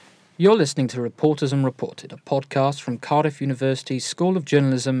You're listening to Reporters Unreported, a podcast from Cardiff University's School of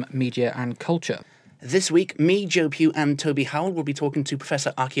Journalism, Media and Culture. This week, me, Joe Pugh and Toby Howell will be talking to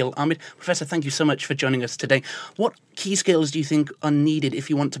Professor Aaqil Ahmed. Professor, thank you so much for joining us today. What key skills do you think are needed if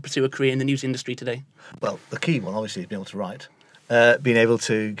you want to pursue a career in the news industry today? Well, the key one, obviously, is being able to write. Being able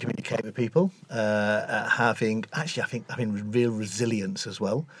to communicate with people, having real resilience as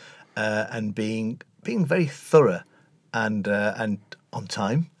well, and being very thorough and on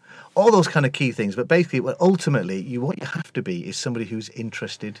time. All those kind of key things. But basically, ultimately, what you have to be is somebody who's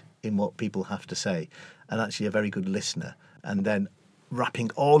interested in what people have to say and actually a very good listener. And then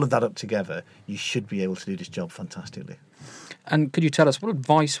wrapping all of that up together, you should be able to do this job fantastically. And could you tell us, what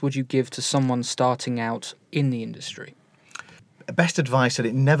advice would you give to someone starting out in the industry? Best advice, that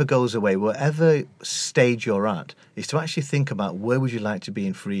it never goes away, whatever stage you're at, is to actually think about where would you like to be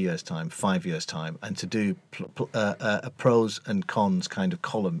in 3 years' time, 5 years' time, and to do a pros and cons kind of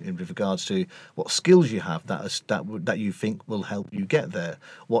column in regards to what skills you have that you think will help you get there,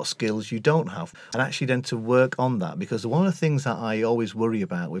 what skills you don't have, and actually then to work on that. Because one of the things that I always worry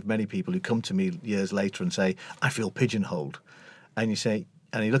about with many people who come to me years later and say, I feel pigeonholed, and you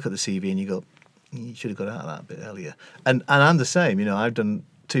look at the CV and you go, you should have got out of that a bit earlier. And I'm the same. I've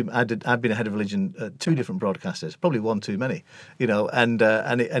been a head of religion at two different broadcasters, probably one too many. And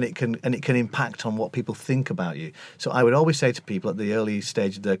it can impact on what people think about you. So I would always say to people at the early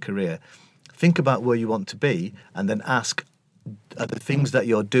stage of their career, think about where you want to be, and then ask, are the things that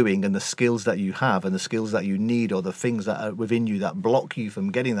you're doing and the skills that you have and the skills that you need, or the things that are within you that block you from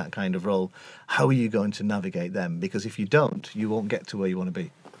getting that kind of role, how are you going to navigate them? Because if you don't, you won't get to where you want to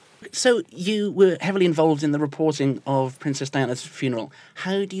be. So you were heavily involved in the reporting of Princess Diana's funeral.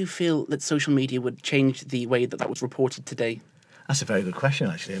 How do you feel that social media would change the way that was reported today? That's a very good question,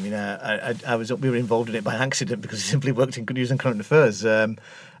 actually. We were involved in it by accident because we simply worked in news and current affairs,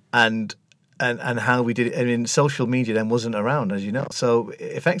 and how we did it. Social media then wasn't around, as you know. So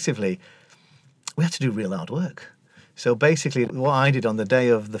effectively, we had to do real hard work. So basically, what I did on the day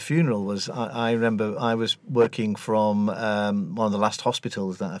of the funeral was, I remember I was working from one of the last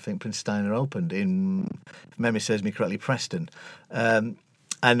hospitals that I think Princess Diana opened in, if memory serves me correctly, Preston. And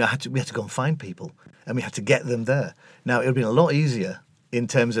we had to go and find people, and we had to get them there. Now, it would have been a lot easier in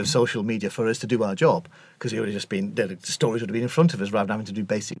terms of social media for us to do our job, because it would have just been, the stories would have been in front of us rather than having to do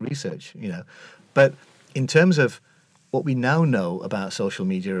basic research, But in terms of what we now know about social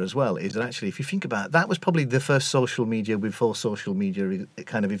media as well is that actually, if you think about it, that was probably the first social media before social media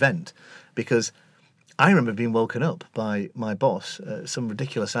kind of event, because I remember being woken up by my boss at some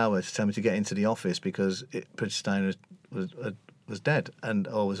ridiculous hour to tell me to get into the office because Princess Diana was dead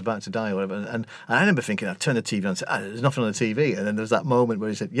or was about to die or whatever. And I remember thinking, I'd turn the TV on and say, there's nothing on the TV. And then there was that moment where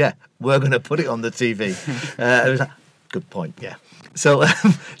he said, yeah, we're going to put it on the TV. It was like, good point, yeah. So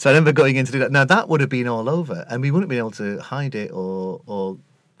I remember going in to do that. Now, that would have been all over, and we wouldn't have been able to hide it or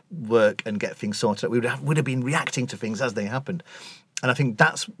work and get things sorted out. We would have been reacting to things as they happened. And I think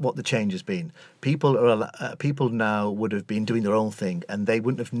that's what the change has been. People now would have been doing their own thing, and they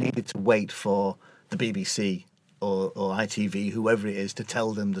wouldn't have needed to wait for the BBC or ITV, whoever it is, to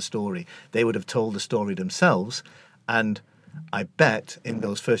tell them the story. They would have told the story themselves, and I bet in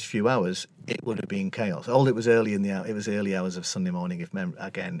those first few hours it would have been chaos. It was early it was early hours of Sunday morning. I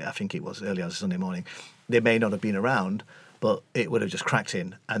think it was early hours of Sunday morning. They may not have been around, but it would have just cracked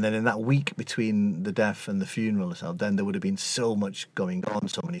in. And then in that week between the death and the funeral, then there would have been so much going on,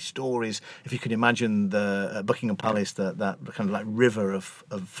 so many stories. If you can imagine the Buckingham Palace, that kind of like river of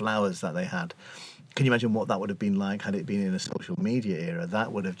flowers that they had. Can you imagine what that would have been like had it been in a social media era?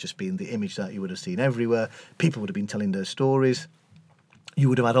 That would have just been the image that you would have seen everywhere. People would have been telling their stories. You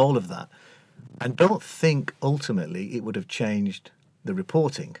would have had all of that. And don't think ultimately it would have changed the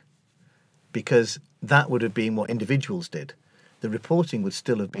reporting, because that would have been what individuals did. The reporting would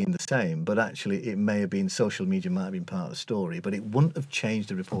still have been the same, but actually it may have been, social media might have been part of the story, but it wouldn't have changed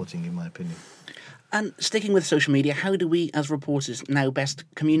the reporting, in my opinion. And sticking with social media, how do we as reporters now best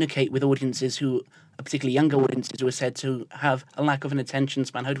communicate with audiences who, particularly younger audiences who are said to have a lack of an attention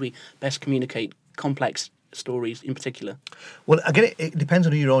span? How do we best communicate complex stories in particular? Well, again, it depends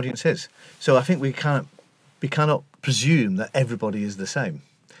on who your audience is. So I think we cannot presume that everybody is the same.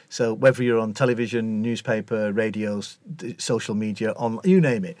 So whether you're on television, newspaper, radio, social media, you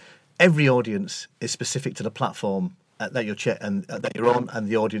name it, every audience is specific to the platform that you're on and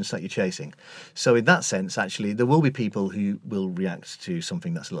the audience that you're chasing. So in that sense, actually, there will be people who will react to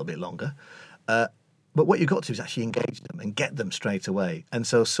something that's a little bit longer. But what you've got to do is actually engage them and get them straight away. And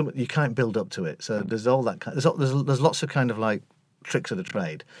so you can't build up to it. So there's all that there's lots of kind of like tricks of the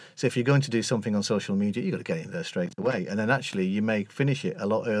trade. So if you're going to do something on social media, you've got to get in there straight away. And then actually you may finish it a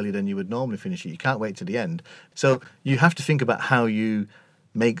lot earlier than you would normally finish it. You can't wait to the end. So you have to think about how you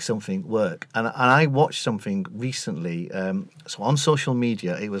make something work. And I watched something recently. So on social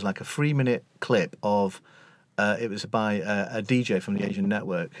media, it was like a 3-minute clip of, it was by a DJ from the Asian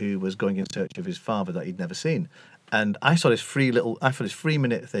network who was going in search of his father that he'd never seen. And I saw this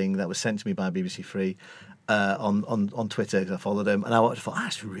 3-minute thing that was sent to me by BBC Three on Twitter, because I followed him, and I watched. I thought,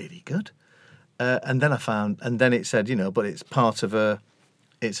 that's really good. And then it said, but it's part of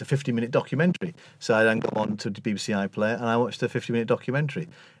it's a 50-minute documentary. So I then go on to the BBC iPlayer and I watched the 50-minute documentary.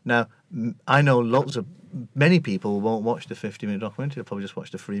 Now I know many people won't watch the 50-minute documentary. They'll probably just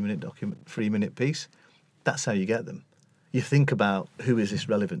watch the 3-minute piece. That's how you get them. You think about, who is this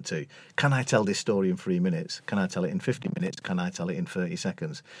relevant to? Can I tell this story in 3 minutes? Can I tell it in 50 minutes? Can I tell it in 30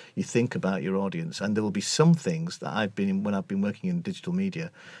 seconds? You think about your audience, and there will be some things that when I've been working in digital media,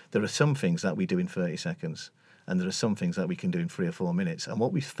 there are some things that we do in 30 seconds, and there are some things that we can do in 3 or 4 minutes. And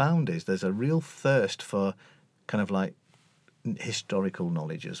what we've found is there's a real thirst for kind of like historical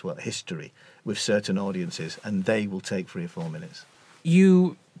knowledge as well, history, with certain audiences, and they will take 3 or 4 minutes.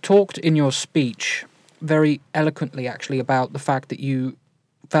 You talked in your speech very eloquently, actually, about the fact that you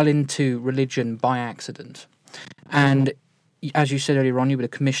fell into religion by accident. And as you said earlier on, you were the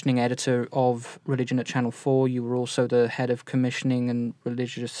commissioning editor of religion at Channel 4. You were also the head of commissioning and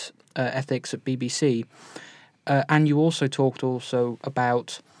religious ethics at BBC. And you also talked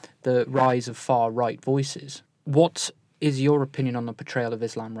about the rise of far-right voices. What is your opinion on the portrayal of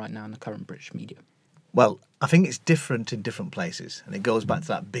Islam right now in the current British media? Well, I think it's different in different places, and it goes back to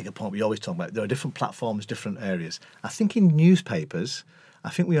that bigger point we always talk about. There are different platforms, different areas. I think in newspapers, I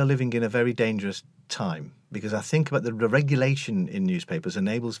think we are living in a very dangerous time, because I think about the regulation in newspapers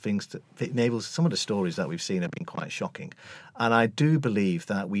enables some of the stories that we've seen have been quite shocking. And I do believe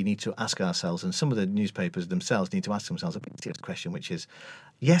that we need to ask ourselves, and some of the newspapers themselves need to ask themselves a serious question, which is,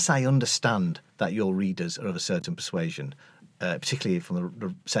 yes, I understand that your readers are of a certain persuasion, particularly from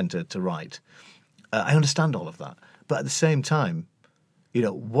the centre to right. I understand all of that. But at the same time,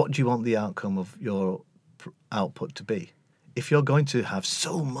 what do you want the outcome of your output to be? If you're going to have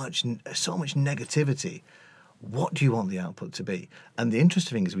so much negativity, what do you want the output to be? And the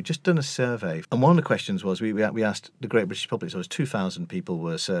interesting thing is, we've just done a survey, and one of the questions was, we asked the Great British Public, so it was 2,000 people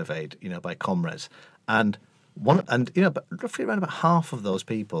were surveyed, by Comres, and roughly around about half of those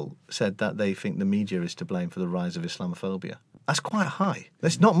people said that they think the media is to blame for the rise of Islamophobia. That's quite high.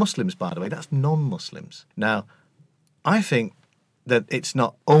 That's not Muslims, by the way. That's non-Muslims. Now, I think that it's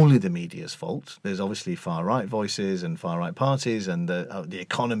not only the media's fault. There's obviously far-right voices and far-right parties, and the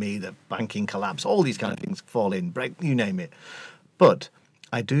economy, the banking collapse, all these kind of things fall in, break, you name it. But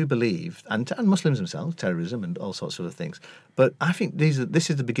I do believe, and Muslims themselves, terrorism and all sorts of other things. But I think this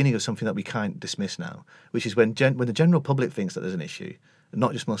is the beginning of something that we can't dismiss now, which is when the general public thinks that there's an issue,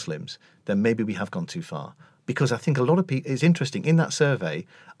 not just Muslims, then maybe we have gone too far. Because I think a lot of people, it's interesting, in that survey,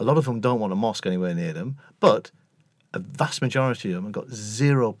 a lot of them don't want a mosque anywhere near them, but a vast majority of them have got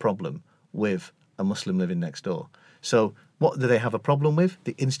zero problem with a Muslim living next door. So what do they have a problem with?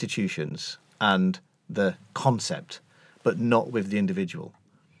 The institutions and the concept, but not with the individual.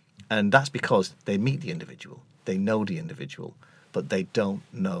 And that's because they meet the individual, they know the individual, but they don't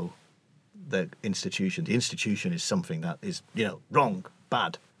know the institution. The institution is something that is, wrong,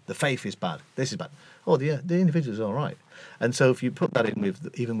 bad. The faith is bad. This is bad. Oh, the individual is all right. And so if you put that in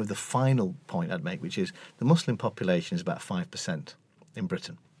even with the final point I'd make, which is the Muslim population is about 5% in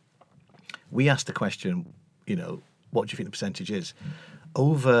Britain. We asked the question, what do you think the percentage is?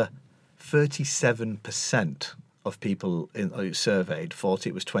 Over 37% of people surveyed thought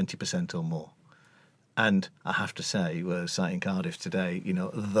it was 20% or more. And I have to say, we're sat in Cardiff today,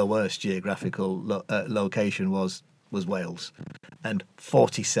 the worst geographical location was Wales, and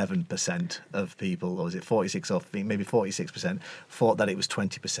 47% of people, or was it 46 or maybe 46%, thought that it was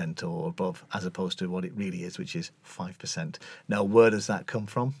 20% or above, as opposed to what it really is, which is 5%. Now, where does that come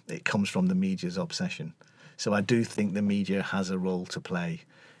from? It comes from the media's obsession. So I do think the media has a role to play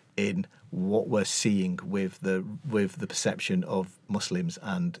in what we're seeing with the perception of Muslims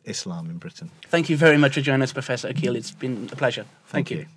and Islam in Britain. Thank you very much for joining us, Professor Aaqil. It's been a pleasure. Thank you.